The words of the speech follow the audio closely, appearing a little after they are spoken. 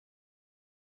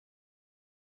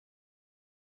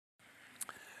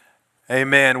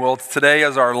Amen. Well, today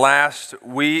is our last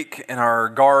week in our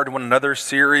Guard One Another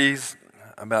series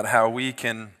about how we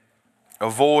can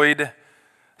avoid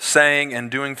saying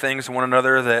and doing things to one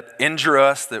another that injure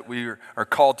us, that we are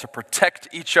called to protect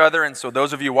each other. And so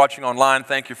those of you watching online,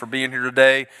 thank you for being here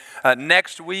today.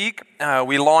 Next week,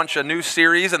 we launch a new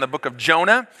series in the book of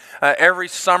Jonah. Every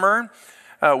summer,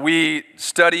 we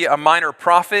study a minor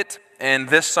prophet. And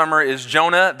this summer is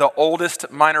Jonah, the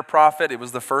oldest minor prophet. It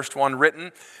was the first one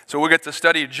written. So we'll get to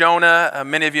study Jonah.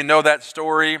 Many of you know that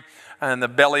story, in the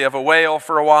belly of a whale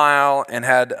for a while, and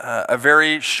had a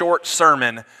very short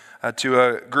sermon to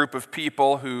a group of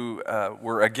people who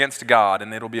were against God.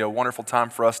 And it'll be a wonderful time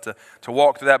for us to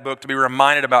walk through that book, to be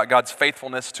reminded about God's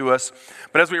faithfulness to us.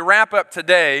 But as we wrap up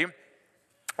today,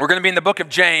 we're going to be in the book of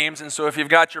James. And so if you've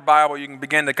got your Bible, you can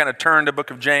begin to kind of turn to the book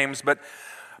of James. But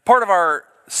part of our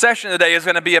session today is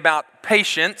going to be about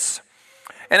patience.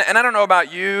 And I don't know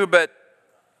about you, but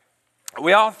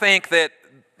we all think that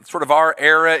sort of our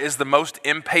era is the most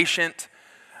impatient.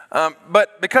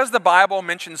 But because the Bible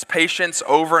mentions patience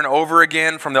over and over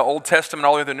again from the Old Testament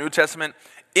all the way to the New Testament,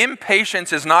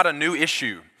 impatience is not a new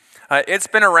issue. It's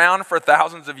been around for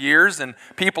thousands of years, and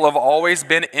people have always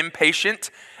been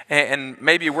impatient. And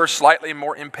maybe we're slightly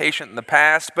more impatient in the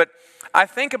past. But I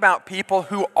think about people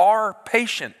who are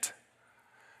patient.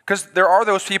 Because there are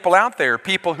those people out there,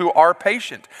 people who are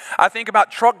patient. I think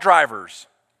about truck drivers.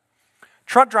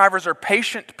 Truck drivers are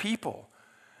patient people.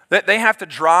 They have to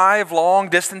drive long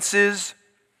distances,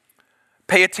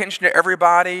 pay attention to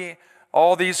everybody,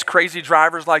 all these crazy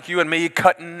drivers like you and me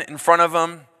cutting in front of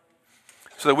them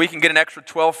so that we can get an extra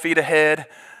 12 feet ahead.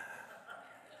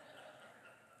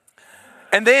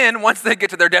 And then once they get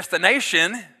to their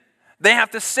destination, they have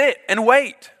to sit and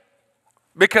wait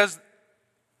because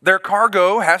their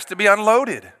cargo has to be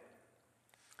unloaded.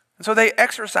 And so they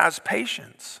exercise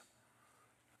patience.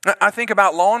 I think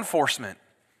about law enforcement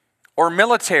or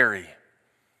military.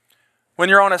 When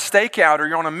you're on a stakeout or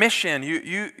you're on a mission,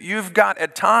 you've got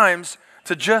at times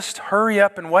to just hurry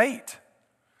up and wait.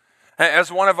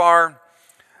 As one of our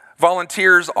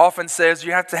volunteers often says,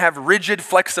 you have to have rigid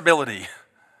flexibility.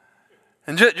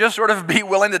 And just sort of be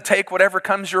willing to take whatever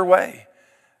comes your way.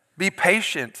 Be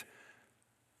patient.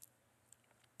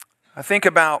 I think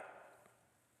about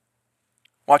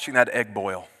watching that egg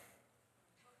boil.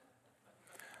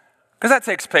 Because that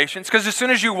takes patience. Because as soon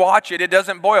as you watch it, it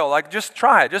doesn't boil. Like, just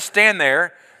try it. Just stand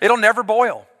there. It'll never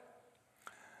boil.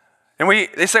 And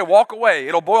they say, walk away.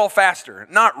 It'll boil faster.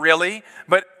 Not really,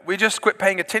 but we just quit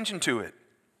paying attention to it.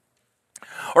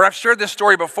 Or I've shared this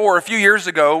story before. A few years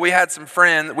ago, we have some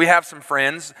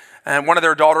friends, and one of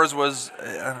their daughters was...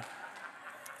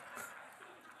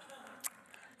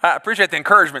 I appreciate the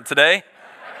encouragement today.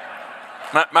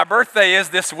 My birthday is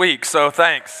this week, so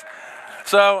thanks.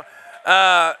 So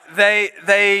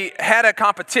they had a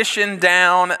competition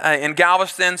down in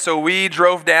Galveston, so we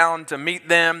drove down to meet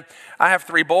them. I have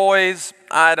 3 boys.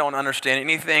 I don't understand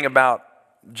anything about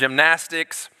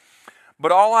gymnastics,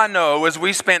 but all I know is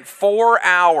we spent 4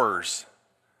 hours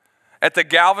at the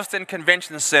Galveston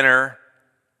Convention Center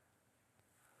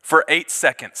for 8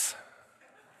 seconds.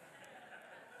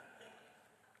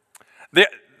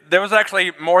 There was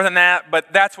actually more than that,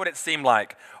 but that's what it seemed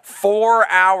like. 4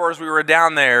 hours we were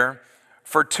down there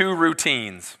for 2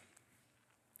 routines.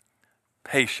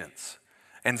 Patience.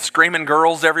 And screaming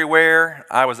girls everywhere,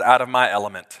 I was out of my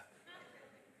element.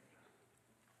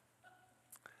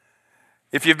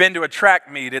 If you've been to a track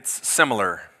meet, it's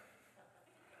similar.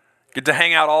 Get to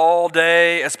hang out all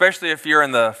day, especially if you're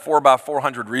in the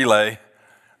 4x400 relay,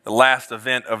 the last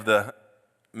event of the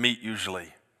meet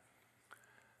usually.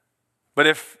 But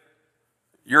if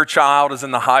your child is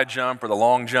in the high jump or the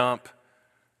long jump,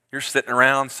 you're sitting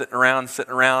around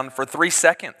for 3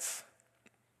 seconds.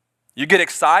 You get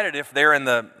excited if they're in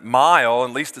the mile,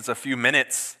 at least it's a few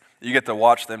minutes. You get to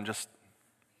watch them just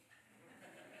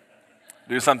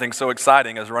do something so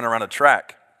exciting as run around a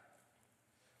track.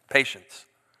 Patience.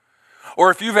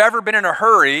 Or if you've ever been in a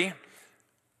hurry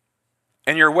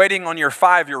and you're waiting on your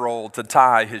 5-year-old to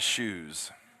tie his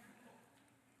shoes.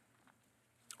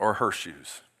 Or her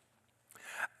shoes.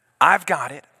 I've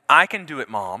got it. I can do it,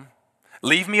 Mom.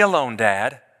 Leave me alone,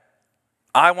 Dad.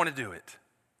 I want to do it.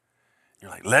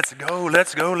 You're like, let's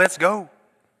go.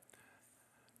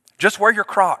 Just wear your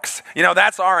Crocs.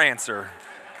 That's our answer.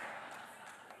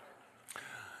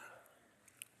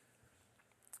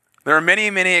 There are many,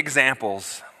 many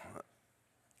examples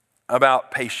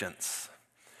about patience.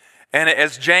 And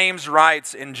as James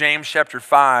writes in James chapter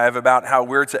 5 about how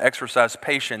we're to exercise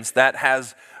patience, that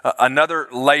has another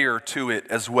layer to it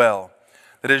as well.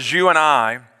 That as you and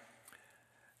I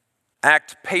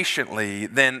act patiently,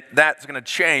 then that's going to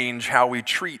change how we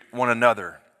treat one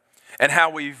another and how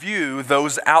we view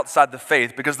those outside the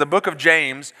faith. Because the book of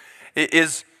James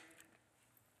is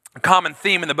a common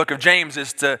theme in the book of James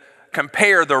is to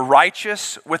compare the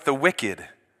righteous with the wicked.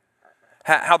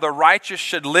 How the righteous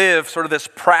should live sort of this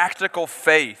practical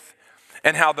faith,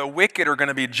 and how the wicked are going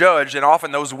to be judged. And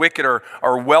often those wicked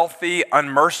are wealthy,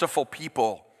 unmerciful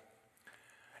people.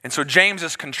 And so James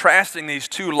is contrasting these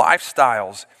two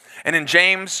lifestyles. And in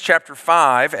James chapter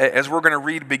 5, as we're going to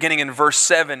read beginning in verse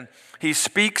 7, he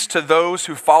speaks to those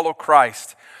who follow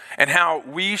Christ and how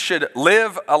we should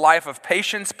live a life of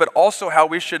patience, but also how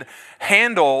we should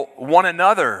handle one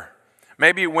another.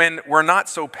 Maybe when we're not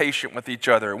so patient with each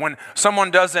other, when someone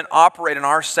doesn't operate in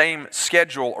our same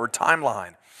schedule or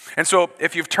timeline. And so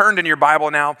if you've turned in your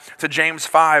Bible now to James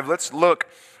 5, let's look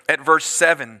at verse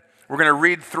 7. We're going to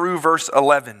read through verse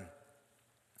 11.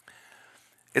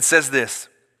 It says this,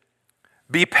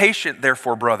 "Be patient,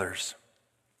 therefore, brothers,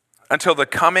 until the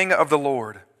coming of the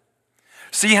Lord.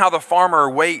 See how the farmer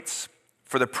waits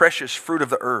for the precious fruit of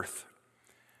the earth,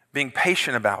 being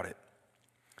patient about it,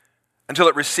 until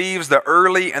it receives the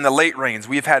early and the late rains."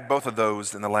 We've had both of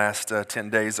those in the last 10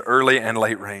 days, early and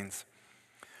late rains.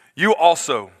 "You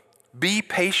also be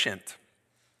patient.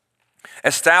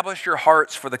 Establish your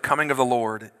hearts, for the coming of the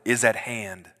Lord is at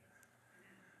hand.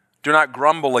 Do not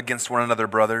grumble against one another,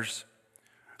 brothers,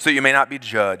 so that you may not be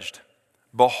judged.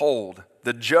 Behold,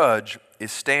 the judge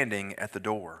is standing at the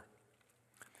door.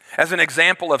 As an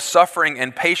example of suffering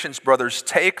and patience, brothers,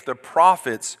 take the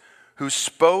prophets who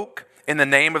spoke in the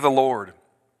name of the Lord.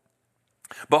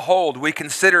 Behold, we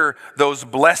consider those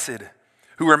blessed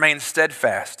who remain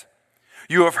steadfast.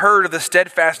 You have heard of the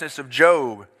steadfastness of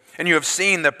Job, and you have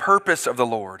seen the purpose of the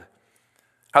Lord,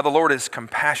 how the Lord is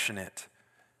compassionate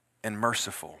and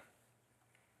merciful."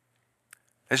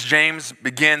 As James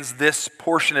begins this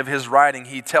portion of his writing,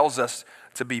 he tells us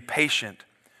to be patient,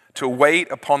 to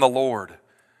wait upon the Lord,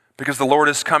 because the Lord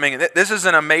is coming. This is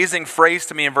an amazing phrase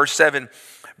to me in verse 7.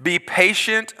 Be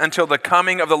patient until the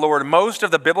coming of the Lord. Most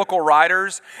of the biblical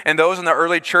writers and those in the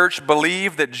early church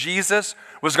believed that Jesus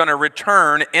was going to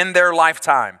return in their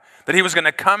lifetime, that he was going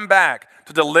to come back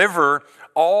to deliver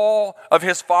all of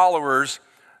his followers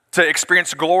to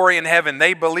experience glory in heaven.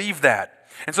 They believed that.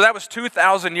 And so that was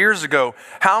 2,000 years ago.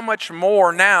 How much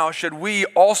more now should we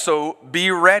also be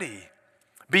ready?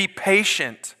 Be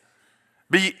patient.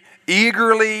 Be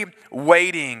eagerly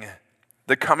waiting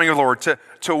the coming of the Lord,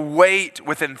 to wait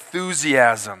with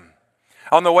enthusiasm.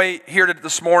 On the way here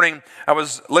this morning, I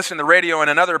was listening to the radio, and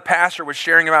another pastor was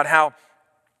sharing about how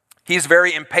he's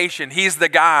very impatient. He's the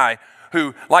guy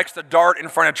who likes to dart in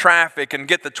front of traffic and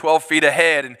get the 12 feet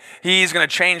ahead, and he's going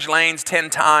to change lanes 10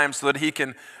 times so that he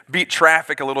can beat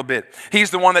traffic a little bit. He's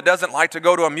the one that doesn't like to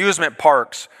go to amusement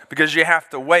parks because you have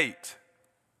to wait.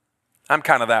 I'm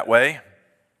kind of that way.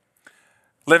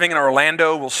 Living in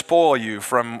Orlando will spoil you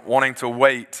from wanting to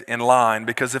wait in line,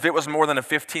 because if it was more than a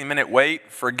 15-minute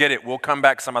wait, forget it. We'll come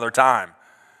back some other time.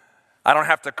 I don't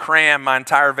have to cram my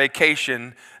entire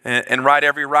vacation and ride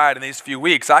every ride in these few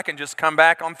weeks. I can just come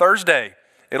back on Thursday.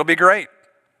 It'll be great.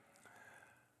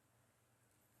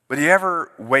 But have you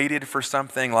ever waited for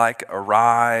something like a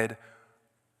ride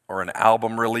or an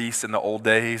album release in the old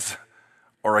days,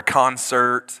 or a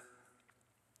concert,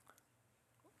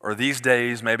 or these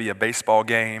days maybe a baseball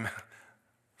game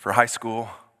for high school,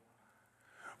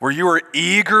 where you were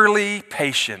eagerly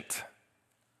patient?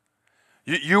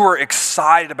 You were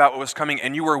excited about what was coming,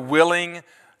 and you were willing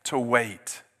to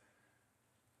wait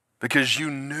because you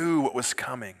knew what was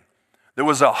coming. There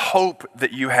was a hope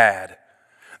that you had.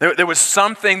 There was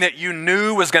something that you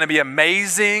knew was going to be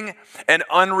amazing and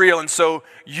unreal, and so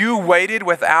you waited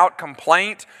without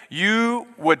complaint. You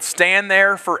would stand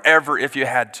there forever if you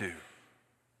had to.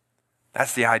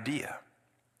 That's the idea.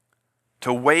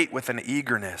 To wait with an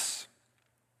eagerness.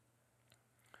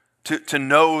 To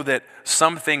know that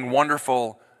something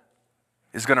wonderful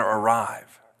is going to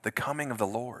arrive. The coming of the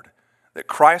Lord. That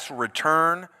Christ will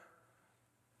return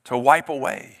to wipe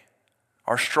away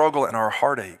our struggle and our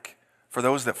heartache for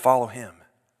those that follow him.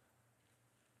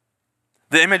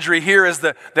 The imagery here is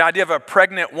the idea of a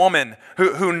pregnant woman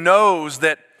who knows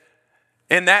that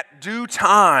in that due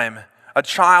time, a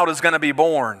child is going to be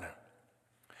born.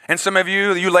 And some of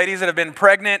you ladies that have been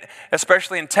pregnant,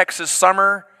 especially in Texas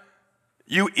summer,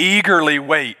 you eagerly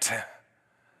wait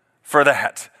for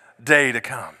that day to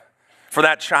come, for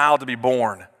that child to be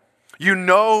born. You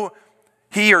know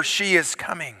he or she is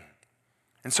coming.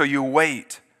 And so you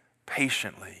wait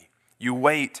patiently. You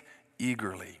wait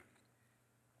eagerly.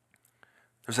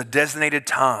 There's a designated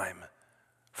time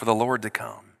for the Lord to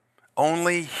come.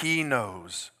 Only he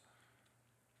knows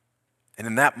And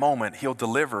in that moment, he'll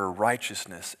deliver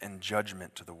righteousness and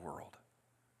judgment to the world.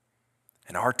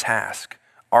 And our task,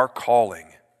 our calling,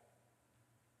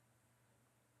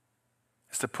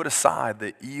 is to put aside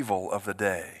the evil of the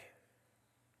day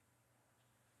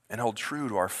and hold true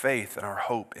to our faith and our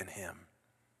hope in him.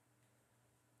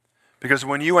 Because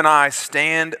when you and I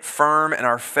stand firm in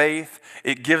our faith,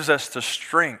 it gives us the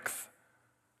strength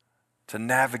to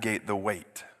navigate the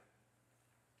weight.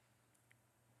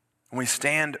 When we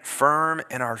stand firm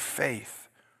in our faith,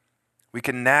 we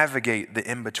can navigate the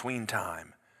in-between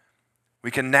time.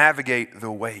 We can navigate the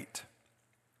wait.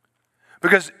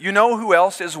 Because you know who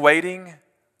else is waiting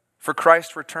for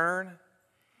Christ's return?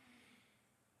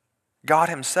 God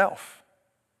himself.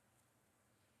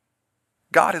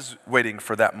 God is waiting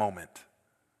for that moment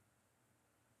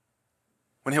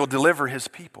when he'll deliver his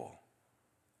people.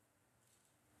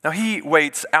 Now he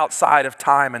waits outside of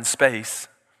time and space,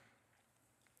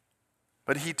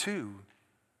 but he too,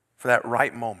 for that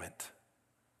right moment,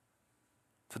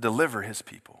 to deliver his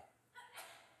people.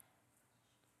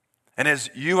 And as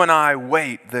you and I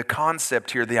wait, the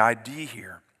concept here, the idea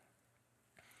here,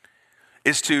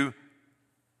 is to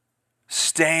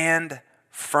stand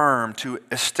firm, to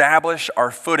establish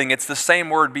our footing. It's the same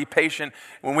word, be patient,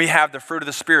 when we have the fruit of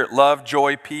the Spirit, love,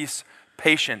 joy, peace,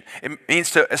 patient. It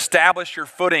means to establish your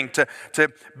footing,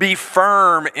 to be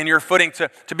firm in your footing,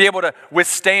 to be able to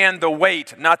withstand the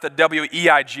weight, not the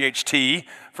W-E-I-G-H-T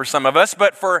for some of us,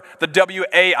 but for the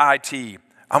W-A-I-T.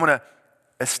 I'm going to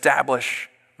establish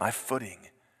my footing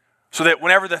so that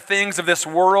whenever the things of this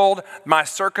world, my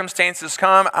circumstances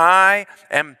come, I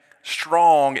am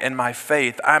strong in my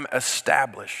faith. I'm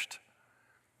established.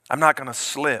 I'm not going to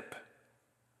slip.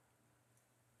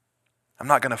 I'm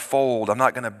not going to fold. I'm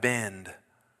not going to bend.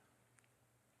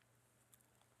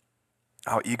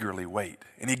 I'll eagerly wait.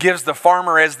 And he gives the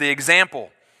farmer as the example,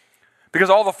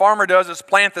 because all the farmer does is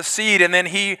plant the seed and then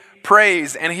he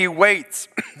prays and he waits.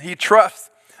 He trusts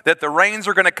that the rains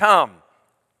are going to come,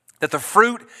 that the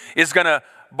fruit is going to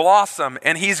blossom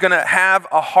and he's going to have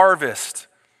a harvest.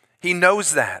 He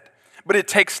knows that. But it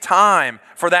takes time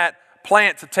for that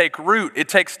plant to take root. It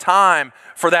takes time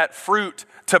for that fruit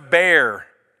to bear.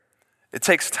 It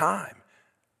takes time.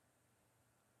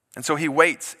 And so he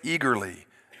waits eagerly.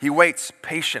 He waits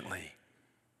patiently.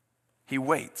 He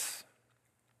waits.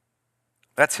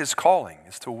 That's his calling,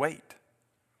 is to wait.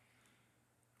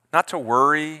 Not to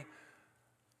worry,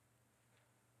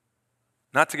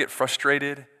 not to get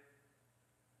frustrated,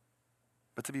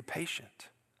 but to be patient.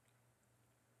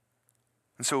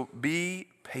 And so be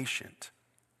patient.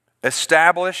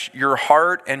 Establish your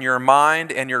heart and your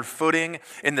mind and your footing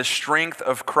in the strength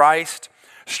of Christ.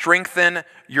 Strengthen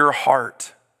your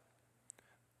heart.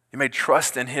 You may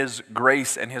trust in his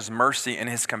grace and his mercy and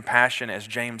his compassion, as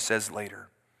James says later.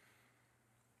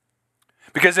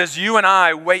 Because as you and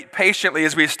I wait patiently,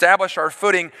 as we establish our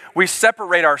footing, we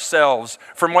separate ourselves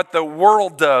from what the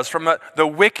world does, from the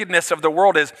wickedness of the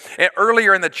world is. And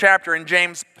earlier in the chapter in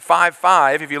James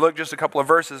 5:5, if you look just a couple of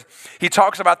verses, he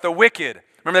talks about the wicked.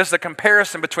 Remember, there's a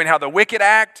comparison between how the wicked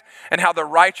act and how the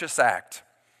righteous act.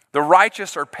 The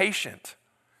righteous are patient.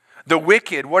 The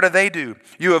wicked, what do?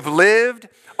 You have lived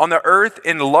on the earth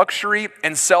in luxury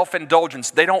and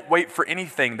self-indulgence. They don't wait for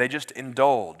anything. They just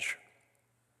indulge.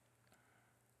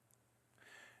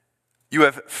 You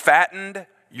have fattened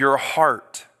your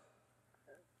heart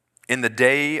in the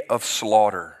day of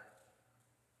slaughter.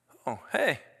 Oh,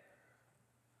 hey.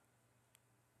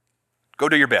 Go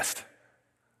do your best.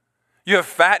 You have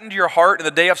fattened your heart in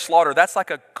the day of slaughter. That's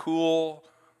like a cool,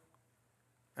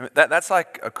 that's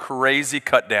like a crazy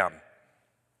cut down.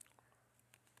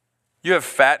 You have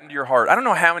fattened your heart. I don't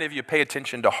know how many of you pay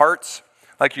attention to hearts.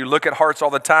 Like you look at hearts all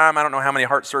the time. I don't know how many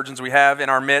heart surgeons we have in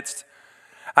our midst.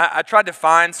 I tried to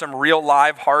find some real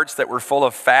live hearts that were full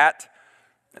of fat,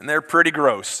 and they're pretty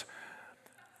gross.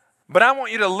 But I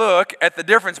want you to look at the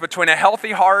difference between a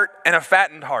healthy heart and a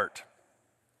fattened heart.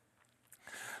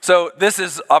 So this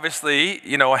is obviously,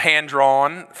 a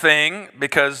hand-drawn thing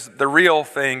because the real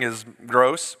thing is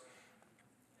gross.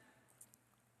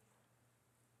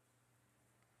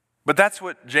 But that's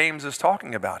what James is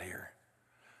talking about here.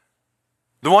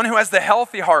 The one who has the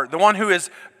healthy heart, the one who is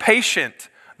patient,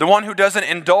 the one who doesn't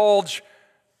indulge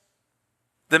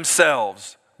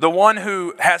themselves, the one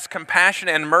who has compassion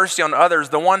and mercy on others,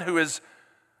 the one who is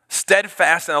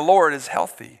steadfast in the Lord is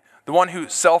healthy. The one who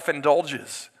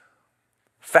self-indulges,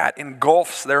 fat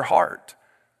engulfs their heart.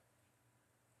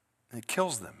 It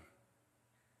kills them.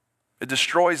 It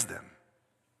destroys them.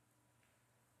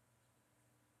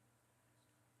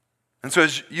 And so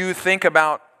as you think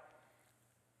about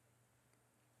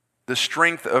the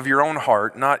strength of your own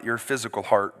heart, not your physical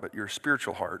heart, but your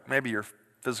spiritual heart, maybe your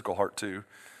physical heart too.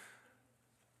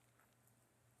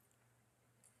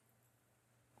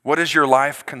 What is your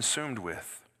life consumed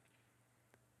with?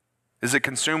 Is it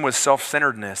consumed with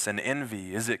self-centeredness and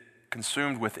envy? Is it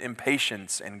consumed with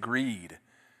impatience and greed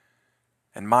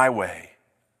and my way?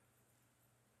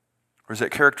 Or is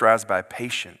it characterized by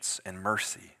patience and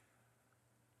mercy?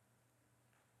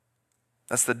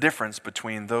 That's the difference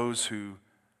between those who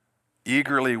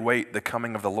eagerly wait the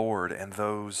coming of the Lord and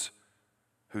those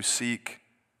who seek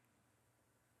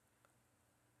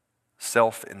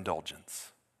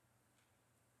self-indulgence.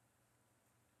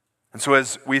 And so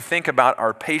as we think about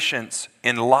our patience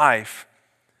in life,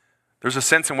 there's a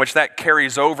sense in which that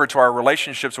carries over to our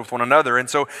relationships with one another. And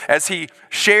so as he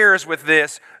shares with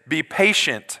this, be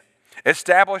patient,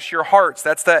 establish your hearts,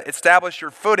 establish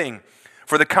your footing,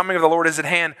 for the coming of the Lord is at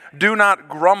hand. Do not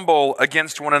grumble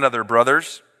against one another,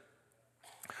 brothers,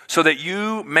 so that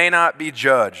you may not be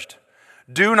judged.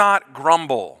 Do not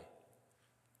grumble.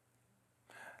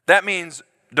 That means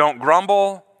don't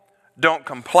grumble, don't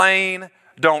complain,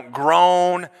 don't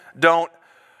groan, don't...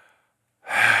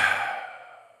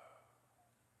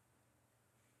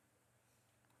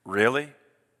 Really?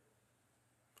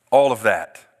 All of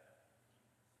that.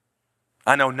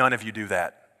 I know none of you do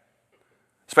that.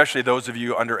 Especially those of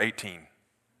you under 18.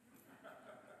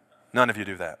 None of you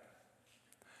do that.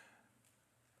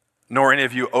 Nor any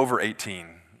of you over 18.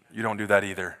 You don't do that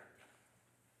either.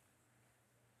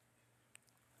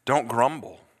 Don't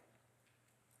grumble.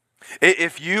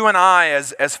 If you and I,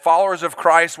 as followers of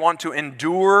Christ, want to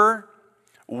endure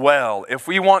well, if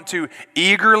we want to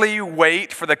eagerly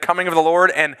wait for the coming of the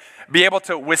Lord and be able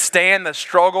to withstand the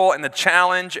struggle and the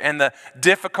challenge and the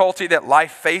difficulty that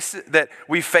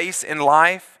we face in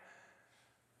life,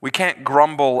 we can't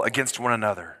grumble against one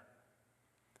another.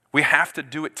 We have to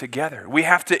do it together. We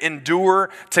have to endure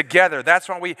together. That's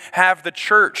why we have the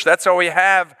church. That's why we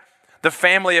have the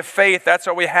family of faith. That's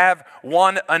why we have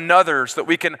one another, so that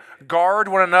we can guard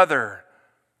one another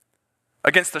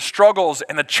against the struggles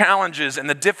and the challenges and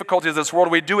the difficulties of this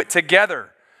world. We do it together.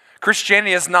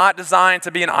 Christianity is not designed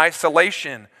to be in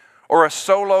isolation or a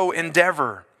solo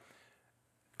endeavor.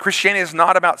 Christianity is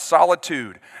not about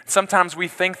solitude. Sometimes we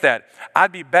think that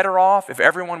I'd be better off if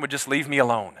everyone would just leave me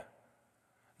alone.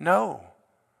 No.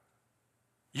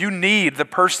 You need the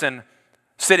person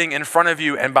sitting in front of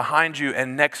you and behind you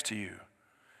and next to you.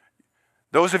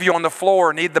 Those of you on the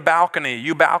floor need the balcony.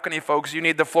 You balcony folks, you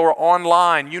need the floor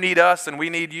online. You need us and we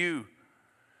need you.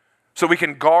 So we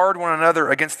can guard one another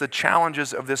against the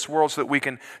challenges of this world, so that we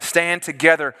can stand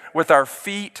together with our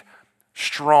feet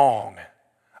strong,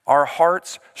 our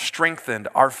hearts strengthened,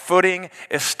 our footing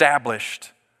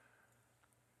established,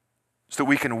 so that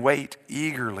we can wait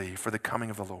eagerly for the coming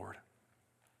of the Lord.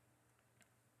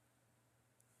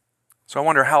 So I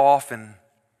wonder, how often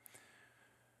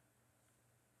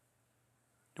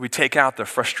do we take out the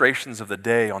frustrations of the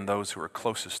day on those who are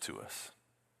closest to us?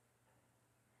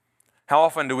 How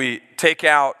often do we take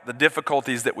out the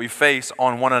difficulties that we face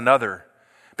on one another?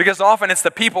 Because often it's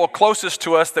the people closest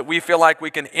to us that we feel like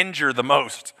we can injure the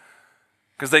most,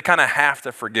 because they kind of have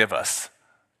to forgive us.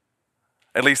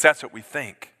 At least that's what we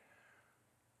think.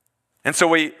 And so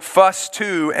we fuss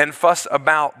to and fuss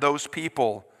about those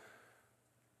people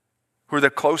who are the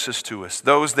closest to us,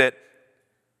 those that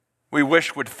we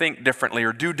wish would think differently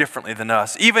or do differently than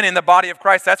us. Even in the body of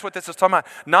Christ, that's what this is talking about.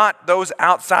 Not those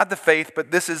outside the faith,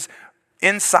 but this is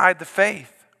inside the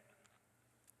faith.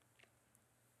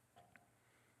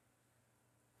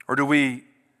 Or do we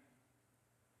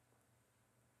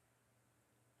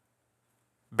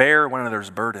bear one another's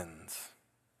burdens?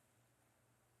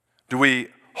 Do we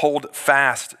hold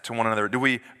fast to one another? Do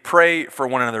we pray for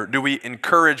one another? Do we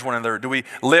encourage one another? Do we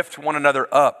lift one another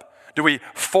up? Do we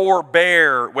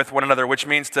forbear with one another, which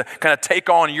means to kind of take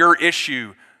on your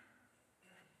issue?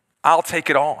 I'll take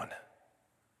it on.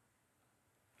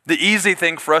 The easy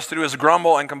thing for us to do is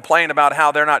grumble and complain about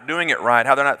how they're not doing it right,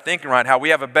 how they're not thinking right, how we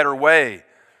have a better way.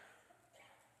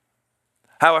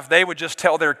 How if they would just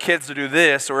tell their kids to do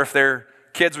this, or if their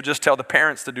kids would just tell the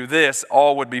parents to do this,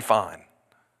 all would be fine.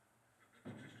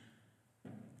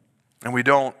 And we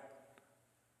don't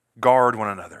guard one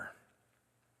another.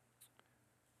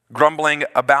 Grumbling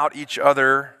about each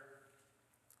other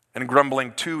and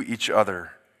grumbling to each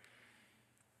other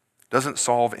doesn't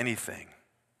solve anything.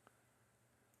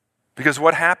 Because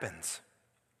what happens?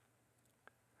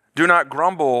 Do not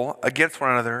grumble against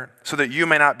one another, so that you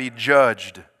may not be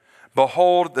judged.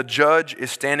 Behold, the judge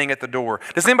is standing at the door.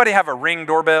 Does anybody have a Ring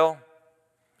doorbell?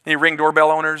 Any Ring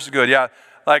doorbell owners? Good, yeah.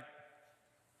 Like,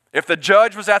 if the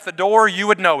judge was at the door, you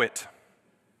would know it.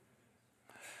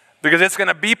 Because it's going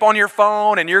to beep on your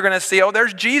phone and you're going to see, oh,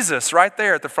 there's Jesus right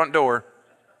there at the front door.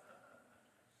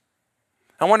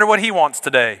 I wonder what he wants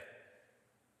today.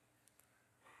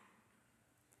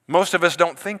 Most of us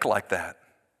don't think like that.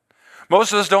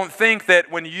 Most of us don't think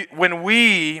that when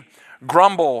we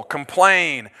grumble,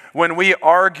 complain, when we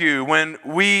argue, when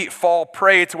we fall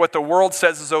prey to what the world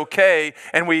says is okay,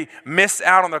 and we miss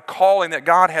out on the calling that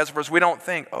God has for us, we don't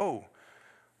think, oh,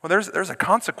 well, there's a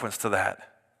consequence to that.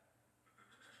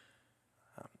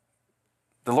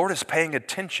 The Lord is paying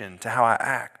attention to how I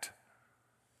act.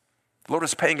 The Lord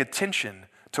is paying attention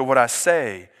to what I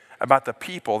say about the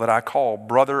people that I call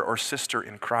brother or sister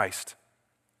in Christ.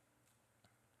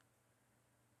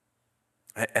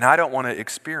 And I don't want to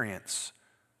experience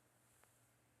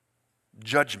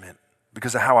judgment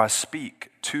because of how I speak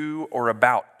to or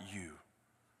about you.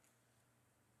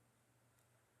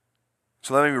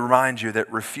 So let me remind you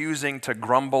that refusing to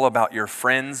grumble about your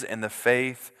friends in the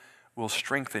faith will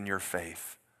strengthen your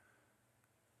faith.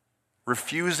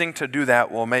 Refusing to do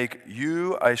that will make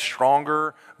you a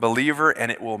stronger believer,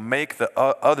 and it will make the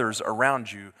others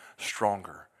around you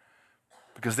stronger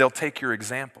because they'll take your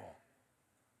example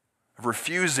of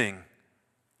refusing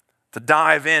to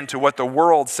dive into what the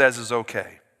world says is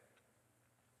okay.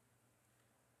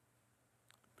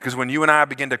 Because when you and I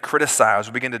begin to criticize,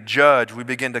 we begin to judge, we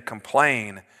begin to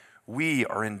complain, we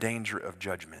are in danger of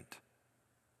judgment.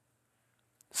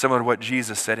 Similar to what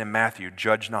Jesus said in Matthew,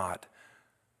 judge not,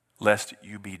 lest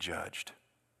you be judged.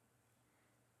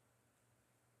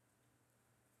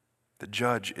 The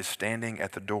judge is standing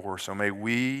at the door, so may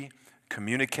we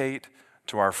communicate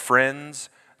to our friends,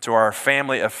 to our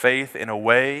family of faith in a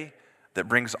way that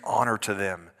brings honor to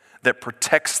them, that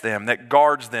protects them, that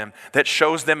guards them, that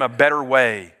shows them a better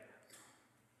way.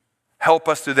 Help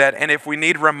us do that. And if we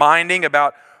need reminding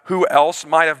about who else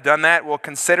might have done that, we'll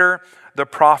consider the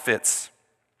prophets.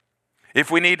 If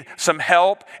we need some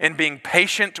help in being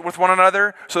patient with one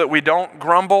another so that we don't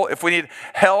grumble, if we need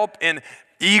help in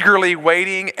eagerly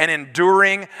waiting and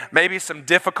enduring maybe some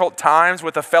difficult times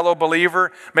with a fellow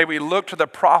believer, may we look to the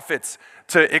prophets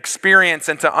to experience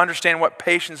and to understand what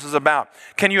patience is about.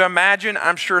 Can you imagine?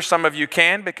 I'm sure some of you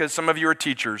can because some of you are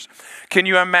teachers. Can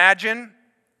you imagine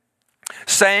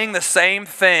saying the same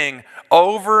thing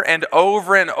over and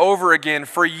over and over again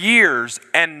for years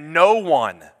and no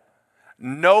one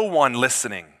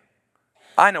listening?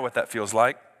 I know what that feels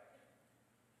like.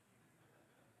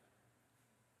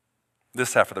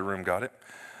 This half of the room got it.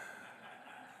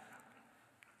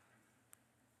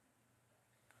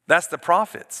 That's the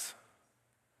prophets.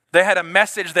 They had a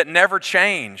message that never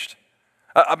changed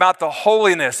about the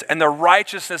holiness and the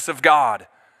righteousness of God,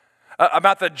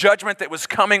 about the judgment that was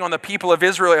coming on the people of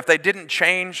Israel if they didn't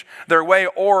change their way,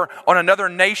 or on another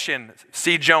nation,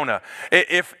 see Jonah,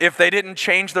 if they didn't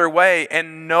change their way,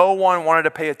 and no one wanted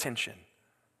to pay attention.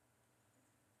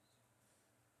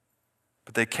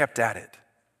 But they kept at it.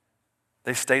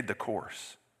 They stayed the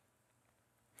course.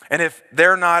 And if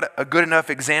they're not a good enough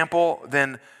example,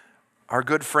 then our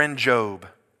good friend Job,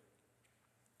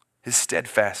 his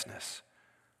steadfastness.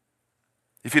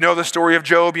 If you know the story of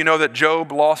Job, you know that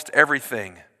Job lost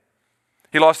everything.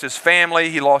 He lost his family,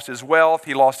 he lost his wealth,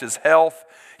 he lost his health,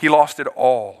 he lost it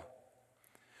all.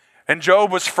 And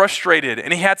Job was frustrated,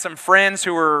 and he had some friends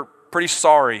who were pretty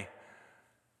sorry.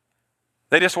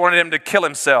 They just wanted him to kill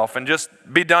himself and just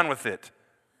be done with it.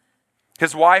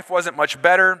 His wife wasn't much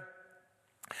better.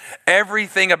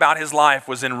 Everything about his life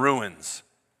was in ruins.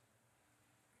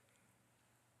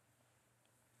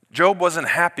 Job wasn't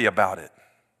happy about it.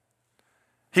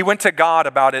 He went to God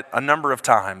about it a number of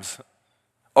times.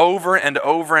 Over and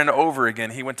over and over again,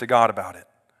 he went to God about it.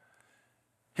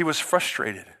 He was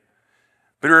frustrated,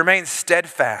 but he remained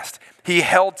steadfast. He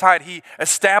held tight. He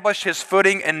established his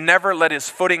footing and never let his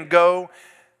footing go,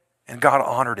 and God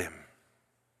honored him.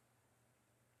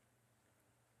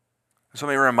 So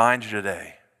let me remind you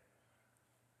today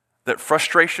that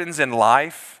frustrations in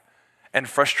life and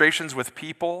frustrations with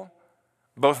people,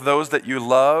 both those that you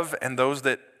love and those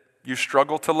that you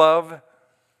struggle to love,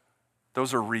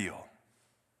 those are real.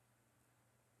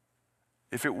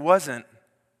 If it wasn't,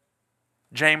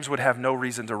 James would have no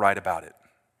reason to write about it.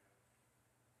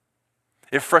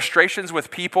 If frustrations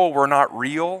with people were not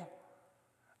real,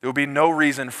 there would be no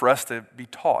reason for us to be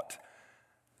taught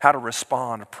how to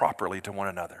respond properly to one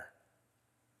another.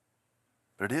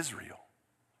 But it is real.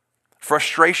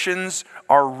 Frustrations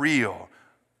are real,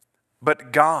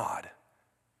 but God,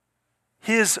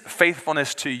 His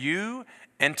faithfulness to you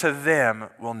and to them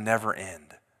will never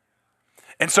end.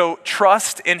 And so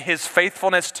trust in His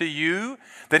faithfulness to you,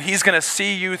 that He's going to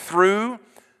see you through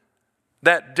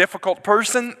that difficult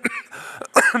person,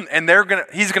 and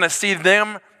he's going to see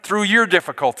them through your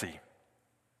difficulty.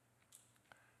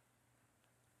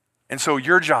 And so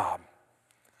your job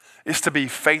is to be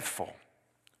faithful,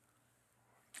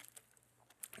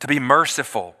 to be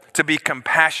merciful, to be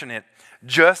compassionate,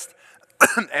 just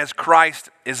as Christ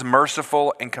is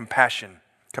merciful and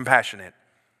compassionate.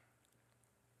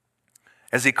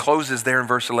 As he closes there in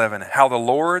verse 11, how the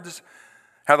Lord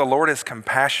is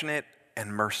compassionate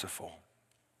and merciful.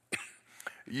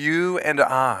 You and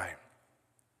I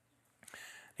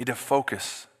need to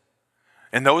focus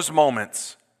in those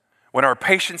moments when our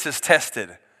patience is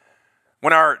tested,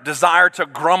 when our desire to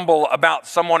grumble about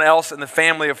someone else in the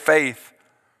family of faith,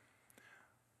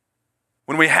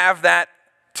 when we have that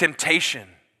temptation,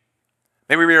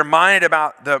 may we be reminded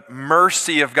about the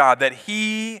mercy of God, that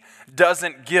he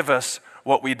doesn't give us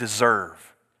what we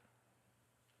deserve.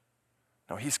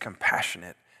 No, he's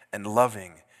compassionate and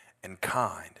loving and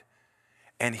kind,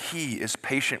 and he is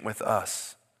patient with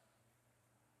us.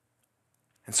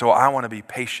 And so I want to be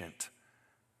patient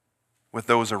with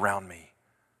those around me.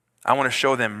 I want to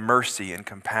show them mercy and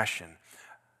compassion.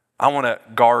 I want to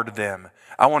guard them.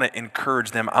 I want to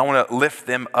encourage them. I want to lift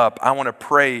them up. I want to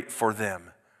pray for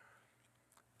them.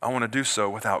 I want to do so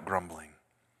without grumbling.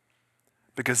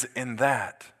 Because in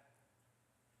that,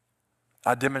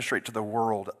 I demonstrate to the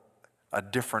world a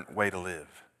different way to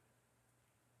live.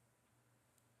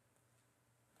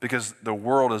 Because the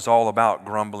world is all about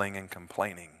grumbling and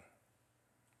complaining.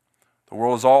 The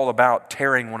world is all about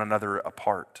tearing one another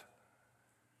apart.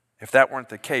 If that weren't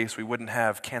the case, we wouldn't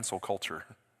have cancel culture.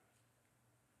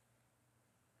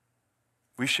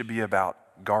 We should be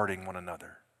about guarding one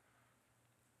another.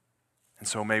 And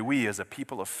so may we, as a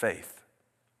people of faith,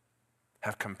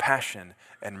 have compassion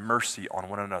and mercy on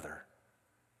one another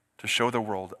to show the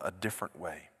world a different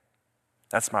way.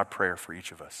 That's my prayer for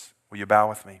each of us. Will you bow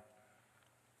with me?